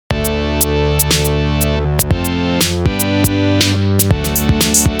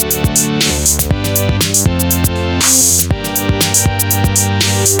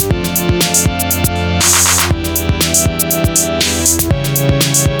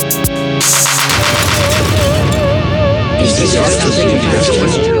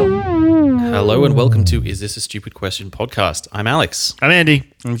Hello and welcome to Is This a Stupid Question podcast. I'm Alex. I'm Andy.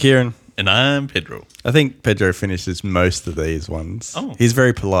 I'm Kieran. And I'm Pedro. I think Pedro finishes most of these ones. Oh. He's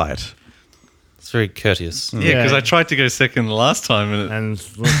very polite. It's very courteous. Yeah, because Yeah. I tried to go second last time and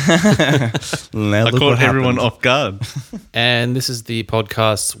Now I look caught what everyone happened. off guard. And this is the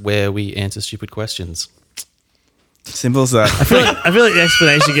podcast where we answer stupid questions. Simple as that. I feel like the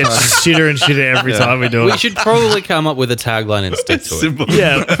explanation gets shitter and shitter every time we do We it. should probably come up with a tagline and stick to it. Simple.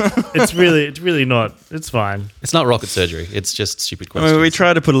 Yeah, it's really not. It's fine. It's not rocket surgery. It's just stupid I questions. mean, we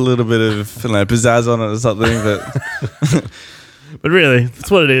try to put a little bit of pizzazz on it or something, but But really, that's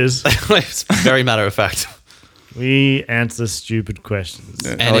what it is. It's very matter of fact. We answer stupid questions.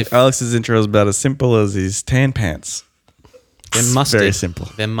 And if- Alex's intro is about as simple as his tan pants. They're mustard. Very simple.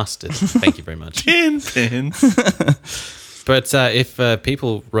 They're mustard. Thank you very much. Pins. But if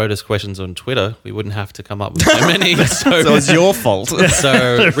people wrote us questions on Twitter, we wouldn't have to come up with so many. So it's your fault.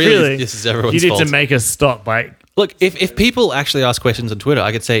 So really, this is everyone's You need fault. to make us stop by. Look, if people actually ask questions on Twitter,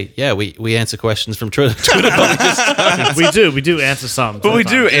 I could say, yeah, we answer questions from Twitter, but we just don't. We do answer some. But we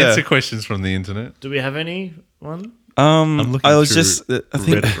do sometimes. answer questions from the internet. Do we have any one? looking I was through just. I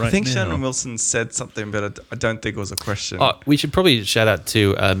Reddit right think now. Shannon Wilson said something, but I don't think it was a question. Oh, we should probably shout out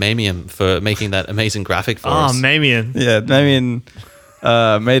to Mamium for making that amazing graphic for Oh, us. Mamian. Yeah, Damien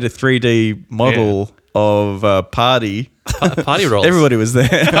made a 3D model of Party. Party rolls. Everybody was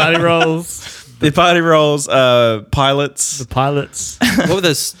there. Party rolls. The Party rolls, pilots. The pilots. What were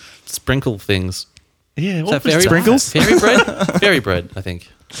those sprinkle things? Yeah, Is that fairy sprinkles? Fairy bread? Fairy bread, I think.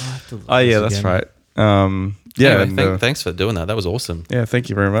 Oh yeah, that's again. right. Yeah, Anyway, and, thanks for doing that. That was awesome. yeah. Thank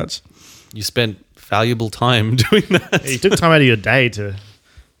you very much. You spent valuable time doing that. You took time out of your day to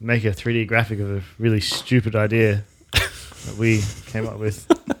make a 3D graphic of a really stupid idea that we came up with.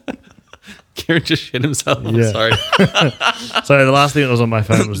 Kieran just shit himself. I'm Yeah. sorry. So the last thing that was on my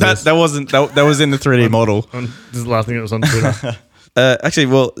phone was this. That wasn't that was in the 3D model. This is the last thing that was on Twitter. Actually,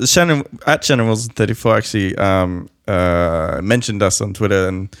 well, Shannon Wilson 34 actually mentioned us on Twitter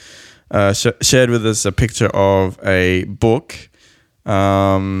and shared with us a picture of a book,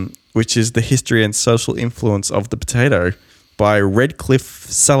 which is The History and Social Influence of the Potato by Redcliffe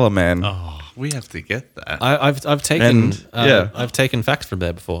Salaman. Oh, we have to get that. I've taken And, I've taken facts from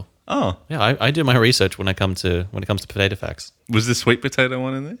there before. Oh, Yeah, I do my research when it comes to potato facts. was the sweet potato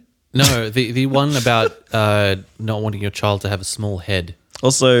one in there? No, the one about not wanting your child to have a small head.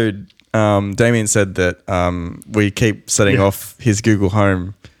 Also, Damien said that we keep setting off his Google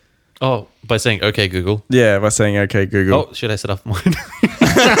Home. Oh, by saying okay, Google. Yeah, by saying "Okay, Google." Oh, should I set off mine?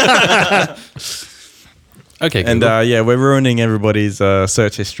 Okay, And Google. yeah, we're ruining everybody's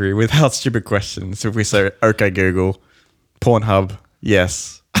search history with our stupid questions. If we say, okay, Google, Pornhub,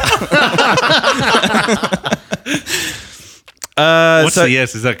 yes. What's the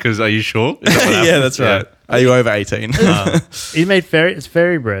yes? Is that because are you sure? Is that what Yeah, happens? that's right. Are you over 18? He made it's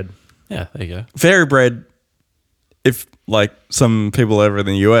fairy bread. Yeah, there you go. Fairy bread, if like some people over in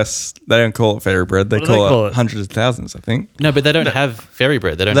the US, they don't call it fairy bread. They What do call, they call it it? hundreds of thousands, I think. No, but they don't have fairy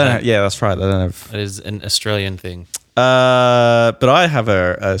bread. They don't They have. don't, yeah, that's right. They don't have. It is an Australian thing. But I have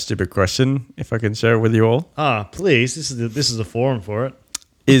a stupid question, if I can share it with you all. Ah, please. This is a forum for it.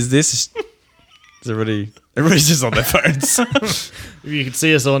 Is this... Is everybody's just on their phones. You can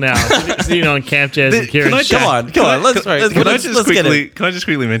see us all now. Sitting on camp chairs and Kieran. Can I Come on. Let's Can I let's just get it.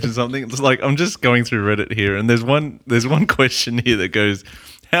 quickly mention something? It's like I'm just going through Reddit here, and there's one question here that goes,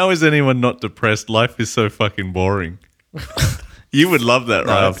 "How is anyone not depressed? Life is so fucking boring." You would love that,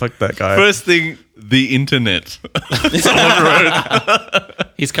 right? Oh, fuck that guy. First thing, the internet. Someone wrote.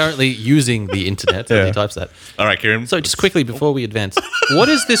 He's currently using the internet as Yeah. he types that. All right, Kieran. So just quickly before we advance, what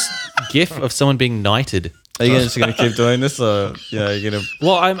is this GIF of someone being knighted? Are you just going to keep doing this, or you're going to?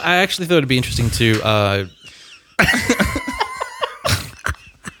 Well, I actually thought it'd be interesting to.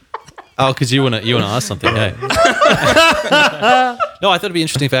 Oh, because you wanna ask something, hey? No, I thought it'd be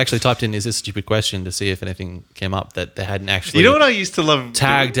interesting if I actually typed in "Is this a stupid question?" to see if anything came up that they hadn't actually. You know what I used to love?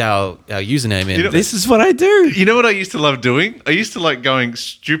 tagged our username in. You know- This is what I do. You know what I used to love doing? I used to like going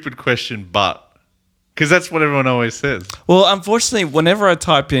stupid question, but because that's what everyone always says. Well, unfortunately, whenever I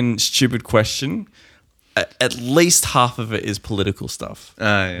type in "stupid question," at least half of it is political stuff.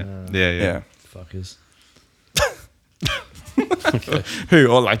 Yeah. Yeah. Fuckers. Who?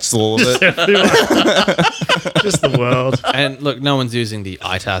 Or like just all of it. Just the world. And look, no one's using the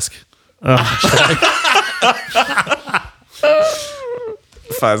iTask.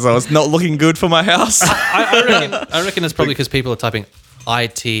 Fine, so it's not looking good for my house. I reckon it's probably because people are typing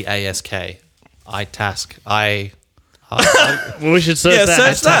ITASK, iTask, Well, we should search Yeah,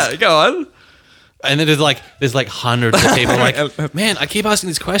 that. search that. Go on. And then there's like hundreds of people like, man, I keep asking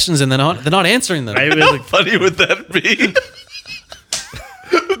these questions and they're not answering them. Maybe How there's funny would that be?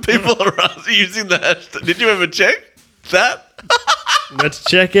 People are using the hashtag. Did you ever check that? let's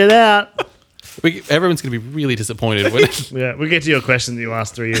check it out. Everyone's going to be really disappointed when Yeah, we'll get to your question that you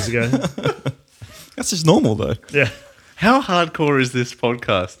asked 3 years ago. That's just normal though. Yeah. How hardcore is this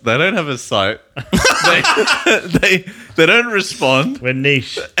podcast? They don't have a site. They don't respond. We're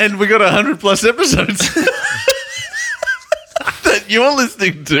niche. And we got 100+ episodes that you're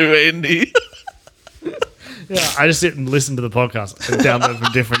listening to, Andy. Yeah, I just sit and listen to the podcast and download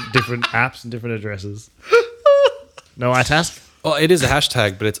from different apps and different addresses. No iTask? well, it is a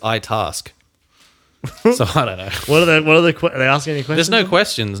hashtag, but it's iTask. So I don't know. What are they asking any questions? There's no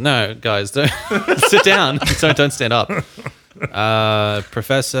questions. No, guys, don't sit down. Don't stand up.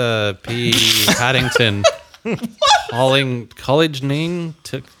 Professor P. Paddington, College Ning.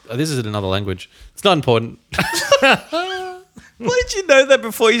 This is in another language. It's not important. Why did you know that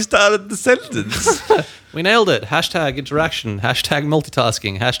before you started the sentence? We nailed it. Hashtag interaction. Hashtag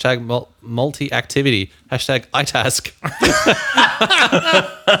multitasking. Hashtag multi-activity. Hashtag iTask.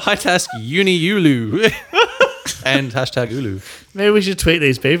 iTask Uni-Ulu. And hashtag Ulu. Maybe we should tweet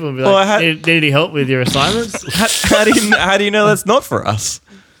these people and be Well, like, need any help with your assignments? how do you know that's not for us?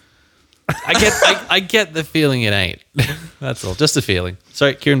 I get the feeling it ain't. That's all. Just a feeling.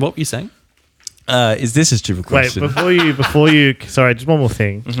 Sorry, Kieran, what were you saying? Is this a stupid Wait, question? before you, sorry, just one more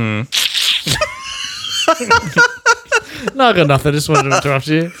thing. No, I got nothing. I just wanted to interrupt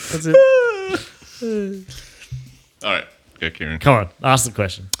you. That's it. All right, go, Kieran. Come on, ask the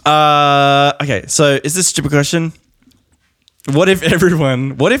question. Okay, so is this a stupid question? What if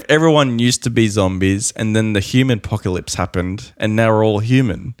everyone used to be zombies and then the human apocalypse happened and now we're all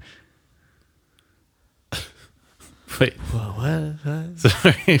human? Wait. What?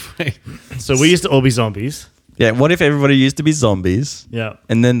 Sorry, wait. So we used to all be zombies. Yeah, what if everybody used to be zombies Yeah.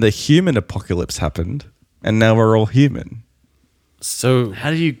 and then the human apocalypse happened and now we're all human? So How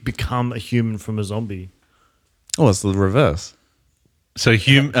do you become a human from a zombie? Oh, it's the reverse. So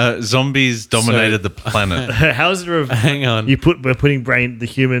zombies dominated the planet. How is it? hang on. We're putting the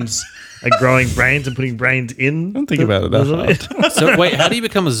humans are growing brains and putting brains in. Don't think about it that hard. So wait, how do you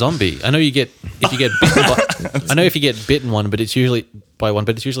become a zombie? I know if you get bitten if you get bitten one, but it's usually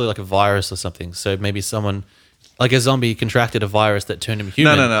like a virus or something. So maybe someone like a zombie contracted a virus that turned him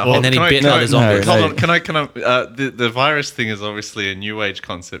human. No. And then he Can I- bit can I- other zombies. no. Hold on, can I? The virus thing is obviously a new age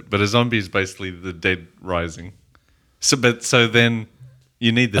concept, but a zombie is basically the dead rising. So then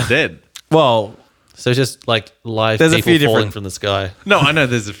you need the dead. Well, So it's just like live There's a people few falling different- from the sky. No, I know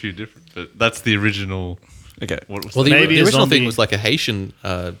there's a few different, but that's the original. okay. What was Well, that? Maybe the a original zombie- thing was like a Haitian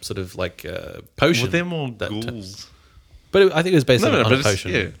sort of like potion. Well, they're more that ghouls. But I think it was based No, on but a it's-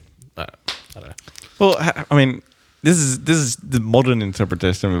 potion. yeah. I don't know. Well, I mean, this is the modern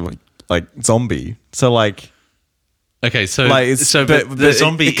interpretation of like zombie. So like Okay, so it's but the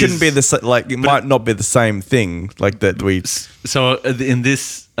zombie it couldn't be it might not be the same thing like that we. So in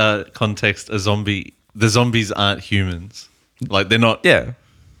this context, the zombies aren't humans. Like they're not. Yeah.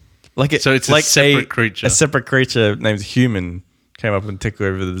 Like So it's a like separate creature. A separate creature named Human came up and took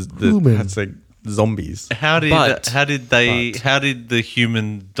over Human. had to say zombies. How did But- how did the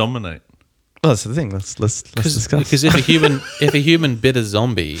human dominate? Well, that's the thing. Let's discuss. Because if a human bit a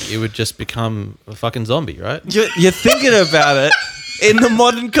zombie, it would just become a fucking zombie, right? You're thinking about it in the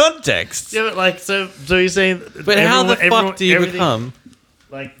modern context. Yeah, but like, so you're saying. But how the fuck do you become?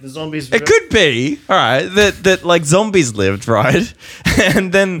 Like the zombies. It could be all right that like zombies lived, right,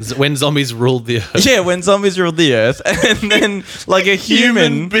 and then When zombies ruled the earth. yeah, when zombies ruled the earth, and then like a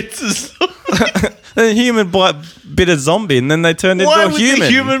human bits of a human bit a zombie, and then they turned Why into would a human. the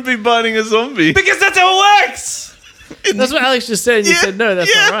human be biting a zombie? Because that's how it works. That's what Alex just said. And you said no,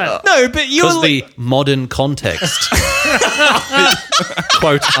 that's not right. No, but you're Because the modern context.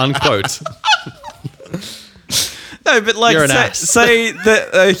 Quote unquote. no, but like You're an ass. say that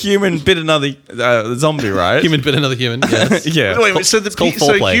a human bit another zombie, right? Human bit another human. Yes. yeah. Wait, so It's called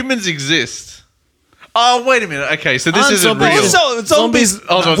foreplay. humans exist. Oh, wait a minute. Okay, so this Aren't isn't zombies- real. So, zombies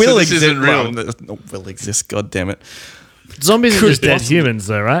Hold on, so will this exist. isn't real. Will exist. God damn it. Zombies are Could just dead possibly. humans,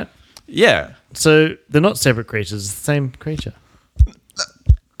 though, right? Yeah. So they're not separate creatures. It's the same creature.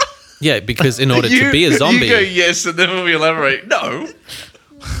 Yeah, because in order to be a zombie, You go yes, and then when we elaborate, no.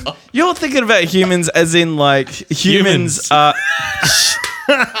 You're thinking about humans as in like humans. Humans.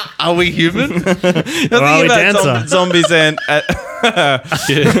 Are we human? You're are thinking we about dancer? zombies and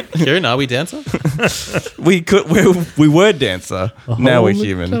Kieran, are we dancer? we were dancer. Now we're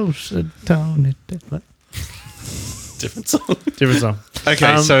human. Different song. Different song.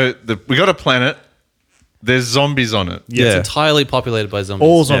 Okay, so we got a planet. There's zombies on it. Yeah. Yeah. It's entirely populated by zombies.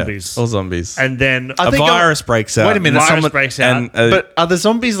 All Yeah, zombies. all zombies. And then I a think virus breaks out. Wait a minute, virus breaks out. And, But are the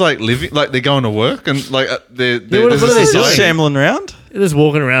zombies like living? Like they're going to work and like they're what there's are a they just doing? society. shambling around. they're just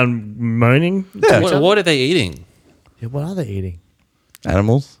walking around moaning. Yeah. What are they eating? Yeah, what are they eating?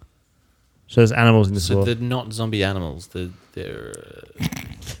 Animals. So there's animals in this So world. they're not zombie animals. They're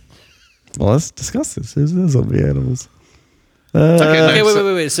Well, let's discuss this. Who's the zombie animals? okay,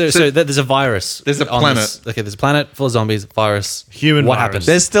 no, wait. So there's a virus. There's a on planet. this- Okay, there's a planet full of zombies. Virus. Human What virus. happens?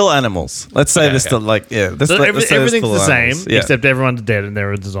 There's still animals. Let's say Okay, there's okay. still like let's So let's say there's everything's still the same, animals. Yeah. except everyone's dead and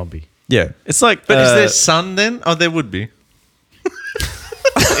they're a zombie. yeah. It's like But is there sun then? Oh, there would be.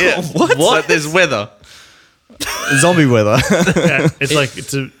 Yeah. What? Like there's weather. zombie weather? Yeah,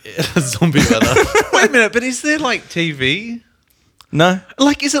 it's a zombie weather. Wait a minute, but is there like TV? no.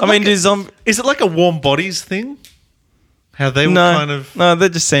 Like, is it? I like mean, do zombie? is it like a warm bodies thing? How they were No, kind of. no. They're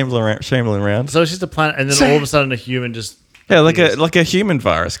just shambling around. so it's just a planet, and then So- all of a sudden a human just. Yeah, like a human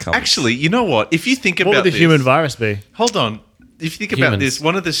virus comes. Actually, you know what? If you think What about would the this, human virus be? hold on. If you think about Humans. this,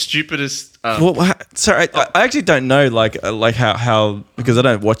 one of the stupidest. Well, sorry, I actually don't know like how because I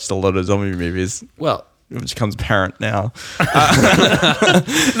don't watch a lot of zombie movies, Well, which becomes apparent now. no,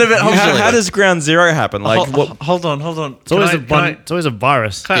 but How does Ground Zero happen? Like what? Hold on. It's always it's always a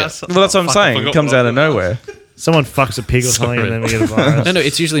virus. Well, that's what I'm saying. It comes out of nowhere. Someone fucks a pig or something, and then we get a virus. no.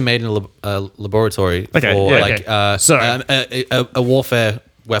 It's usually made in a laboratory Okay, for yeah, like okay. Sorry. a warfare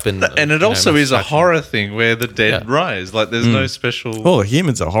weapon. And it also is a horror thing where the dead Yeah. rise. Like, there's no special. Oh,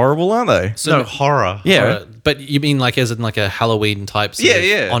 humans are horrible, aren't they? no horror. Yeah. But you mean like as in like a Halloween type? Sort Yeah, of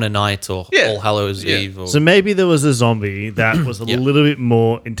yeah. On a night or Yeah. All Hallows Yeah. Eve. Or, So maybe there was a zombie that was a Yeah. little bit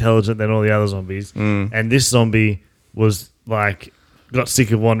more intelligent than all the other zombies, and this zombie was like got sick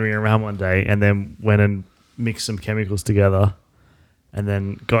of wandering around one day, and then went and mixed some chemicals together, and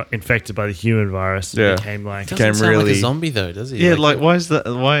then got infected by the human virus. Yeah. And became like doesn't became sound like really- a zombie though, does he? Yeah, like why is that?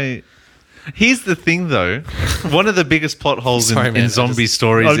 Why? Here's the thing, though. One of the biggest plot holes Sorry, in man, I zombie just-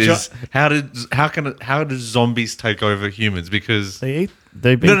 stories I'm is how do zombies take over humans? Because they eat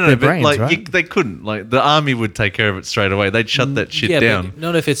their but brains, like right? they couldn't. Like the army would take care of it straight away. They'd shut that shit down. But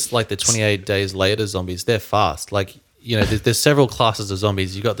not if it's like the 28 days later zombies. They're fast. Like, you know, there's several classes of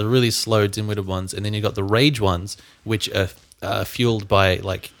zombies. You got the really slow, dim-witted ones, and then you got the rage ones, which are fueled by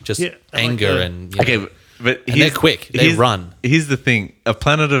like just Yeah, anger like, and you Okay, know, but and they're quick. They run. Here's the thing: a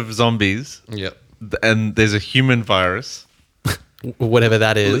planet of zombies, Yep. and there's a human virus. Whatever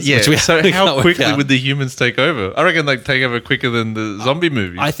that is. Yeah. which we So can't how work quickly out. would the humans take over? I reckon they'd take over quicker than the zombie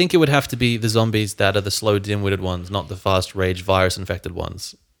movies. I think it would have to be the zombies that are the slow, dim-witted ones, not the fast, rage, virus-infected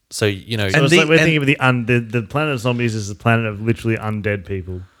ones. So you know, So And it's the- like we're and- thinking of the planet of zombies is the planet of literally undead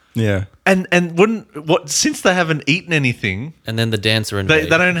people. Yeah. and since they haven't eaten anything, and then the dancer they invade.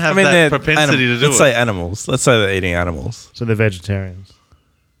 don't have they're that propensity to do let's it. say animals. Let's say they're eating animals. So they're vegetarians.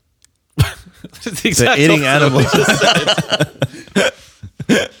 It's the They're exact eating opposite. animals.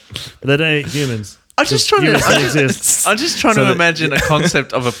 But they don't eat humans. I'm just trying Humans don't to. exist. I'm just trying So to that- imagine a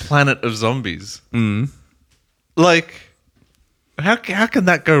concept of a planet of zombies. Like, how can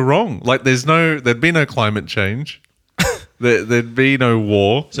that go wrong? Like, there'd be no climate change. There'd be no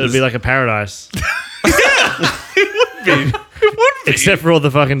war. So it'd be like a paradise, It would be. except for all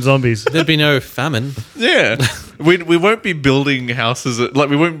the fucking zombies. There'd be no famine. Yeah, we won't be building houses. Like,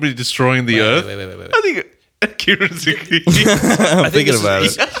 we won't be destroying the earth. Wait. I think Kieran's I'm thinking about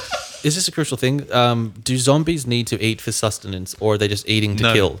it. Is this a crucial thing? Do zombies need to eat for sustenance, or are they just eating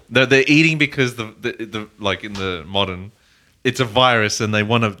to kill? No, they're eating because the like in the modern, it's a virus and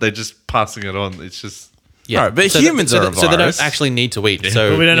they're just passing it on. It's just Yeah, Alright, but humans are a so they don't virus. actually need to eat.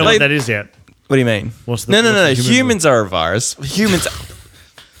 So But we don't know Like- what that is yet. What do you mean? What's the- no. what's the human Humans are a virus. Humans.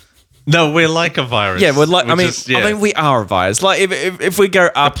 no, we're like a virus. Yeah, we're like. I We're mean, just- yeah. I mean, we are a virus. Like, if we go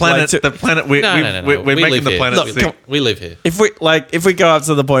up, planet, like, to, the planet. We're No. we're We making live the here. planet. Look, sick. we live here. if we go up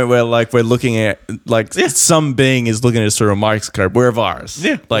to the point where like we're looking at like some being is looking at us through a microscope, we're a virus.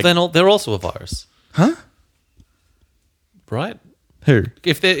 Yeah. like Then they're also a virus, huh? right? Who?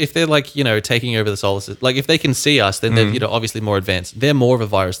 If they're like, you know, taking over the solar system, like if they can see us, then they're, you know, obviously more advanced. They're more of a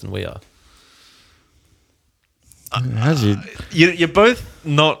virus than we are. How's you? You're both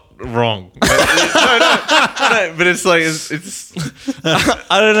not wrong. no, but it's like it's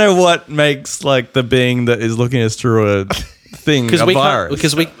I don't know what makes like the being that is looking at us through a thing a we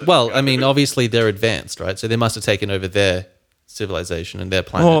virus. well, I mean, obviously they're advanced, right? So they must have taken over their civilization and their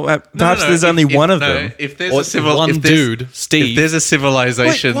planet. Well, perhaps there's only one of them. If there's Or a civil, one if there's- dude, Steve. If there's a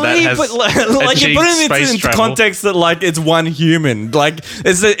civilization that has like you achieved put it space into travel, context that like it's one human. Like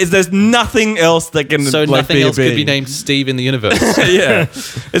there's nothing else that can so like nothing be a else could be being. named Steve in the universe. Yeah,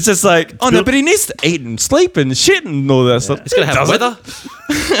 it's just like no, but he needs to eat and sleep and shit and all that stuff. It's gonna have weather.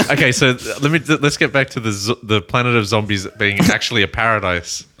 okay, so let's get back to the planet of zombies being actually a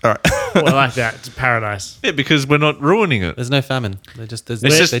paradise. All right. Well, I like that. It's paradise. Yeah, because we're not ruining it. There's no famine. They just It's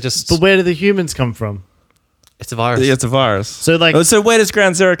just- But where do the humans come from? it's a virus. Yeah, it's a virus. So like, So where does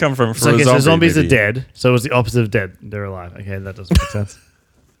Ground Zero come from? For so, okay, a so zombie zombies movie? are dead. So it's the opposite of dead. They're alive. Okay, that doesn't make sense.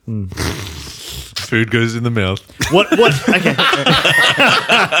 Food goes in the mouth. What? Okay.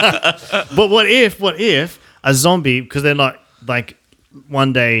 But what if a zombie, because they're not like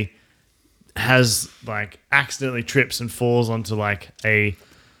one day has like accidentally trips and falls onto like a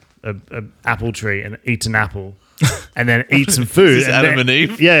apple tree and eats an apple, and then eats some food. Is this Adam and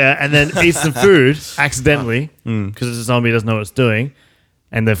Eve? Yeah, and then eats some food accidentally because it's a zombie doesn't know what it's doing,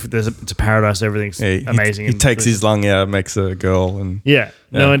 and it's a paradise. Everything's amazing. He and takes good. his lung out, makes a girl, and Yeah,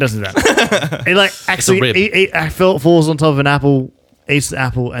 no, it doesn't do that. It like actually falls on top of an apple, eats the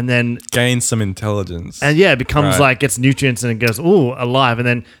apple, and then gains some intelligence. it becomes Right. like gets nutrients and it goes alive, and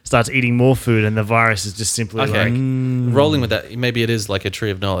then starts eating more food, and the virus is just simply Okay. like Rolling with that, maybe it is like a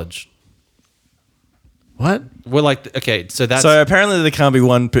tree of knowledge. what? We're like, okay, so that's So apparently there can't be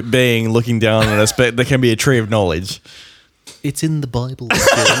one being looking down on us, but there can be a tree of knowledge. it's in the Bible.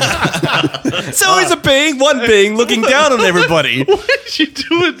 So is a being, one being looking down on everybody. Why did you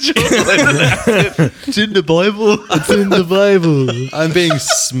do a John Lennon accent? It's in the Bible. It's in the Bible. I'm being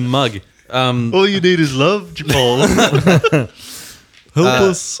smug. All you need is love, Jamal. Help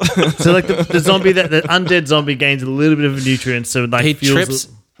us. So like the zombie, the undead zombie gains a little bit of nutrients, so like He fuels trips,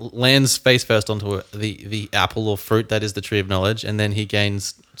 lands face first onto the apple or fruit that is the tree of knowledge, and then he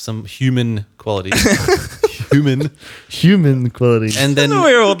gains some human qualities. human qualities. And I don't know then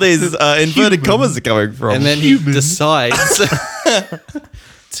where all these inverted commas are coming from. and then he decides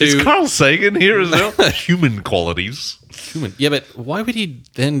Is to Carl Sagan here as well? Human qualities. human. Yeah, but why would he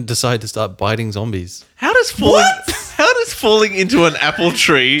then decide to start biting zombies? How does falling into an apple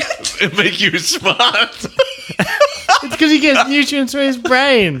tree make you smart? It's because he gets nutrients for his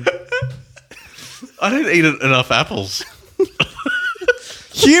brain. I don't eat enough apples.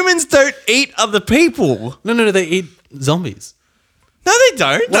 Humans don't eat other people. No, they eat zombies. No, they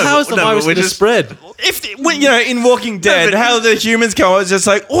don't. Well, how is the virus going to spread? If in Walking Dead, but- how the humans come, it's just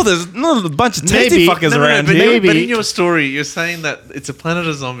like, there's not a bunch of tasty Maybe- fuckers no, around but here. maybe- But in your story, you're saying that it's a planet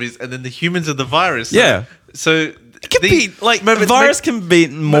of zombies, and then the humans are the virus. So, Yeah. So It can be like the virus can be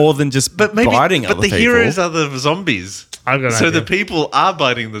more than just biting but other the people. heroes are the zombies. I've got an So idea. the people are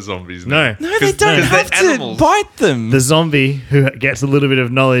biting the zombies. No. Now. No, they don't because have they're to animals. bite them. The zombie who gets a little bit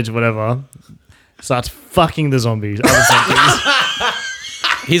of knowledge, whatever, starts fucking the zombies. Other zombies.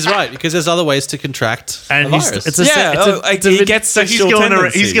 He's right, because there's other ways to contract a And virus. it's a, Yeah, it's a, it's a he vid- gets So he's sexual going around.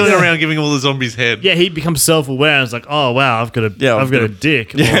 tendencies. He's going around giving all the zombies head. yeah, he becomes self-aware and it's like, oh wow, I've got a, Yeah, I've got a got a-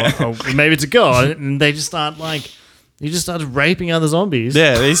 dick, or maybe it's a girl, and they just start like, he just starts raping other zombies.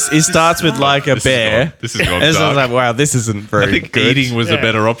 Yeah, he starts with like a bear. This is gone And so I was dark. like, wow, this isn't very I think good. eating was a Yeah.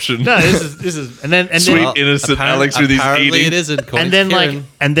 better option. No, this is, and then Sweet Well, innocent Alex with his apparently eating. it isn't. according and then to like, Kieran.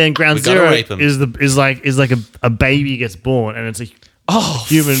 and then Ground We gotta Zero rape 'em. is like a baby gets born, and it's a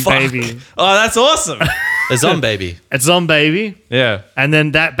human fuck. baby, Oh, that's awesome. a zombie baby. a zombie baby, Yeah. and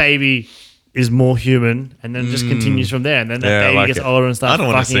then that baby is more human, and then just continues from there, and then that Yeah, I baby like gets it. older and I starts don't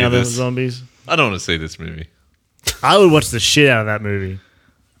wanna fucking see other this. zombies. I don't want to see this movie. I would watch the shit out of that movie.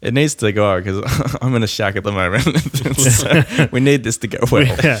 It needs to go because I'm in a shack at the moment. So we need this to go well.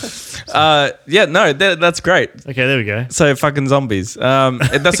 Yeah. That's great. Okay, there we go. So fucking zombies. That's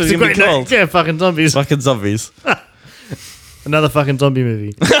what it's It's a gonna be great name. called. Yeah, fucking zombies. Fucking zombies. Another fucking zombie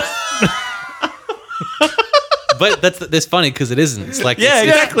movie. But that's funny because it isn't. It's like Yeah, it's,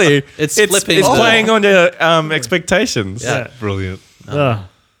 exactly. it's It's flipping. It's the- playing on your expectations. Yeah. Brilliant. Oh,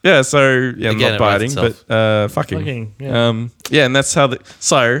 Yeah, so Again, not it biting, writes but fucking. Fucking, yeah. Yeah, and that's how the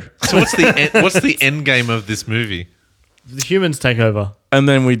So what's the end game of this movie? the humans take over. and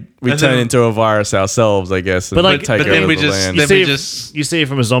then we And turn then- into a virus ourselves, I guess, and But, like- take but over then we the just- land. then- see we it, just- you see it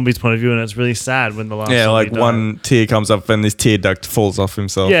from a zombie's point of view, and it's really sad when the last Yeah, zombie like died. one tear comes up and this tear duct falls off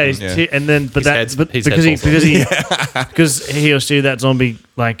himself. Yeah, and, and then but His that head's- but his because head he falls because he or she, that zombie,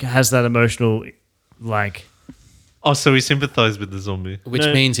 like has that emotional, like Oh, so we sympathize with the zombie. which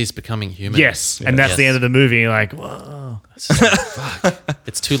No. means he's becoming human. yes, and that's the Yes. end of the movie. You're like, whoa,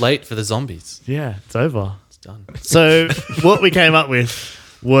 It's too late for the zombies. yeah, it's over. It's done. So what we came up with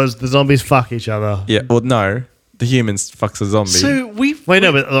was the zombies fuck each other. Yeah, well, no. the humans fucks a zombie. So we've Wait,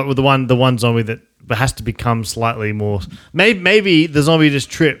 no, but the one zombie that has to become slightly more. Maybe the zombie just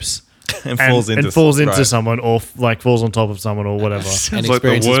trips and falls into right. someone, or like falls on top of someone, or whatever. Sounds like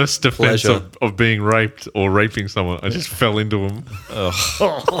the experiences worst defense pleasure. of being raped or raping someone. I just fell into him.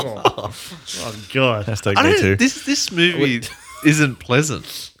 Oh god, Hashtag I me don't, too. this movie isn't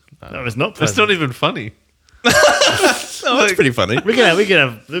pleasant. that was not. It's Pleasant. not even funny. Oh, that's pretty funny. We can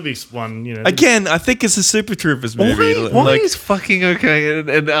have there'll be one. Again, I think it's a Super Troopers movie. Why Like, is fucking okay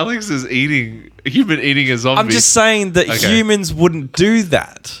and Alex is eating a zombie? I'm just saying that Okay. humans wouldn't do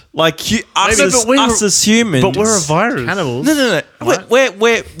that. Like us, Maybe, as, but us as humans. but we're a virus. cannibals. No.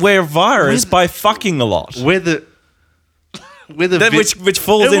 We're a virus by fucking a lot. We're the That, which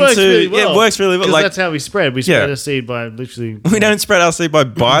falls It works into really well. it works really well. 'Cause Like that's how we spread. We spread Yeah. a seed by literally. we don't spread our seed by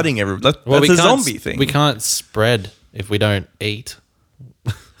biting everyone. That's a can't zombie thing. We can't spread if we don't eat.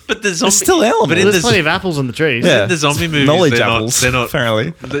 but the zombie, There's still elements. But in There's the, plenty of apples on the trees. Yeah. in the zombie movies, Knowledge they're apples. Not, they're not.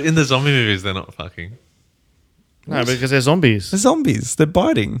 Apparently, In the zombie movies, they're not fucking. No, because they're zombies. they're zombies. They're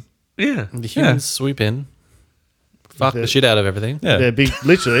biting. Yeah. The humans swoop in, fuck the shit out of everything. Yeah. They're big,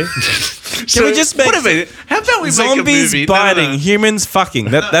 literally. Can we just make wait a minute? How about we make a zombies movie? biting, humans fucking?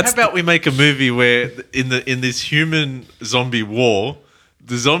 That's How about we make a movie where in this human zombie war,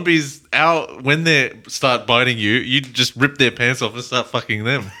 the zombies out when they start biting you, you just rip their pants off and start fucking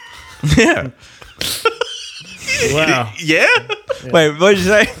them. yeah. Wow. Yeah? Wait, what did you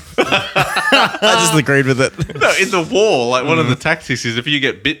say? I just agreed with it. No, in the war, like one of the tactics is if you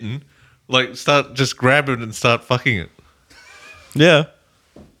get bitten, like start just grab it and start fucking it. Yeah.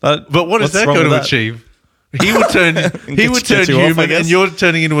 But what is What's that wrong going to with that? achieve? He would turn Get you off, I human guess. and you're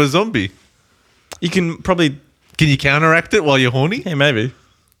turning into a zombie. You can probably, Can you counteract it while you're horny? yeah, maybe.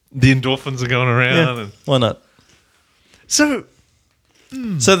 The endorphins are going around. Yeah. And Why not? so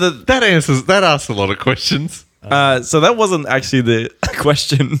So that asks a lot of questions. so that wasn't actually the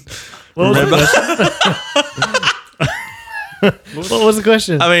question. What was, Remember? what was the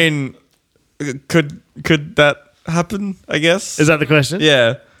question? I mean, could that happen? I guess. Is that the question?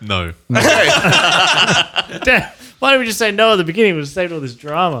 Yeah. No. Damn. Why don't we just say no at the beginning? We'll save all this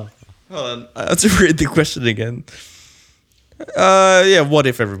drama. Hold on. I have to read the question again. Yeah. What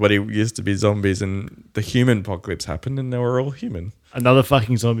if everybody used to be zombies and the human apocalypse happened and they were all human? Another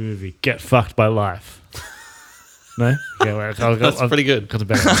fucking zombie movie. Get fucked by life. No? Okay, well, That's pretty good. Got a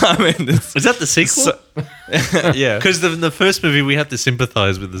better one. I mean, it's, Is that the sequel? yeah. Because in the first movie, we had to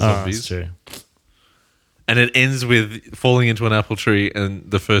sympathize with the Oh, zombies. that's true. And it ends with falling into an apple tree and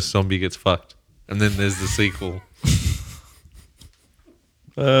the first zombie gets fucked. And then there's the sequel.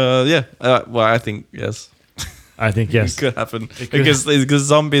 Yeah. Well, I think yes. I think yes. It could happen could. because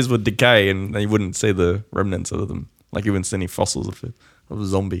zombies would decay and you wouldn't see the remnants of them. Like you wouldn't see any fossils of a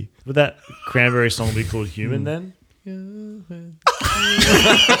zombie. Would that cranberry song be called Human then?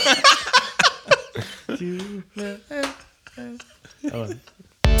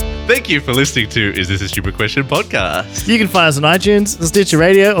 Thank you for listening to Is This a Stupid Question podcast. You can find us on iTunes, Stitcher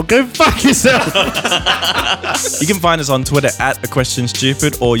Radio, or go fuck yourself. You can find us on Twitter at A Question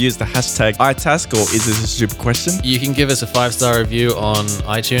Stupid or use the hashtag iTask or Is This a Stupid Question? You can give us a 5-star review on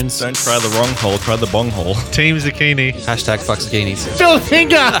iTunes. Don't try the wrong hole, try the bong hole. Team Zucchini. Hashtag fuck zucchinis. Phil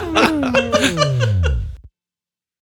Finger.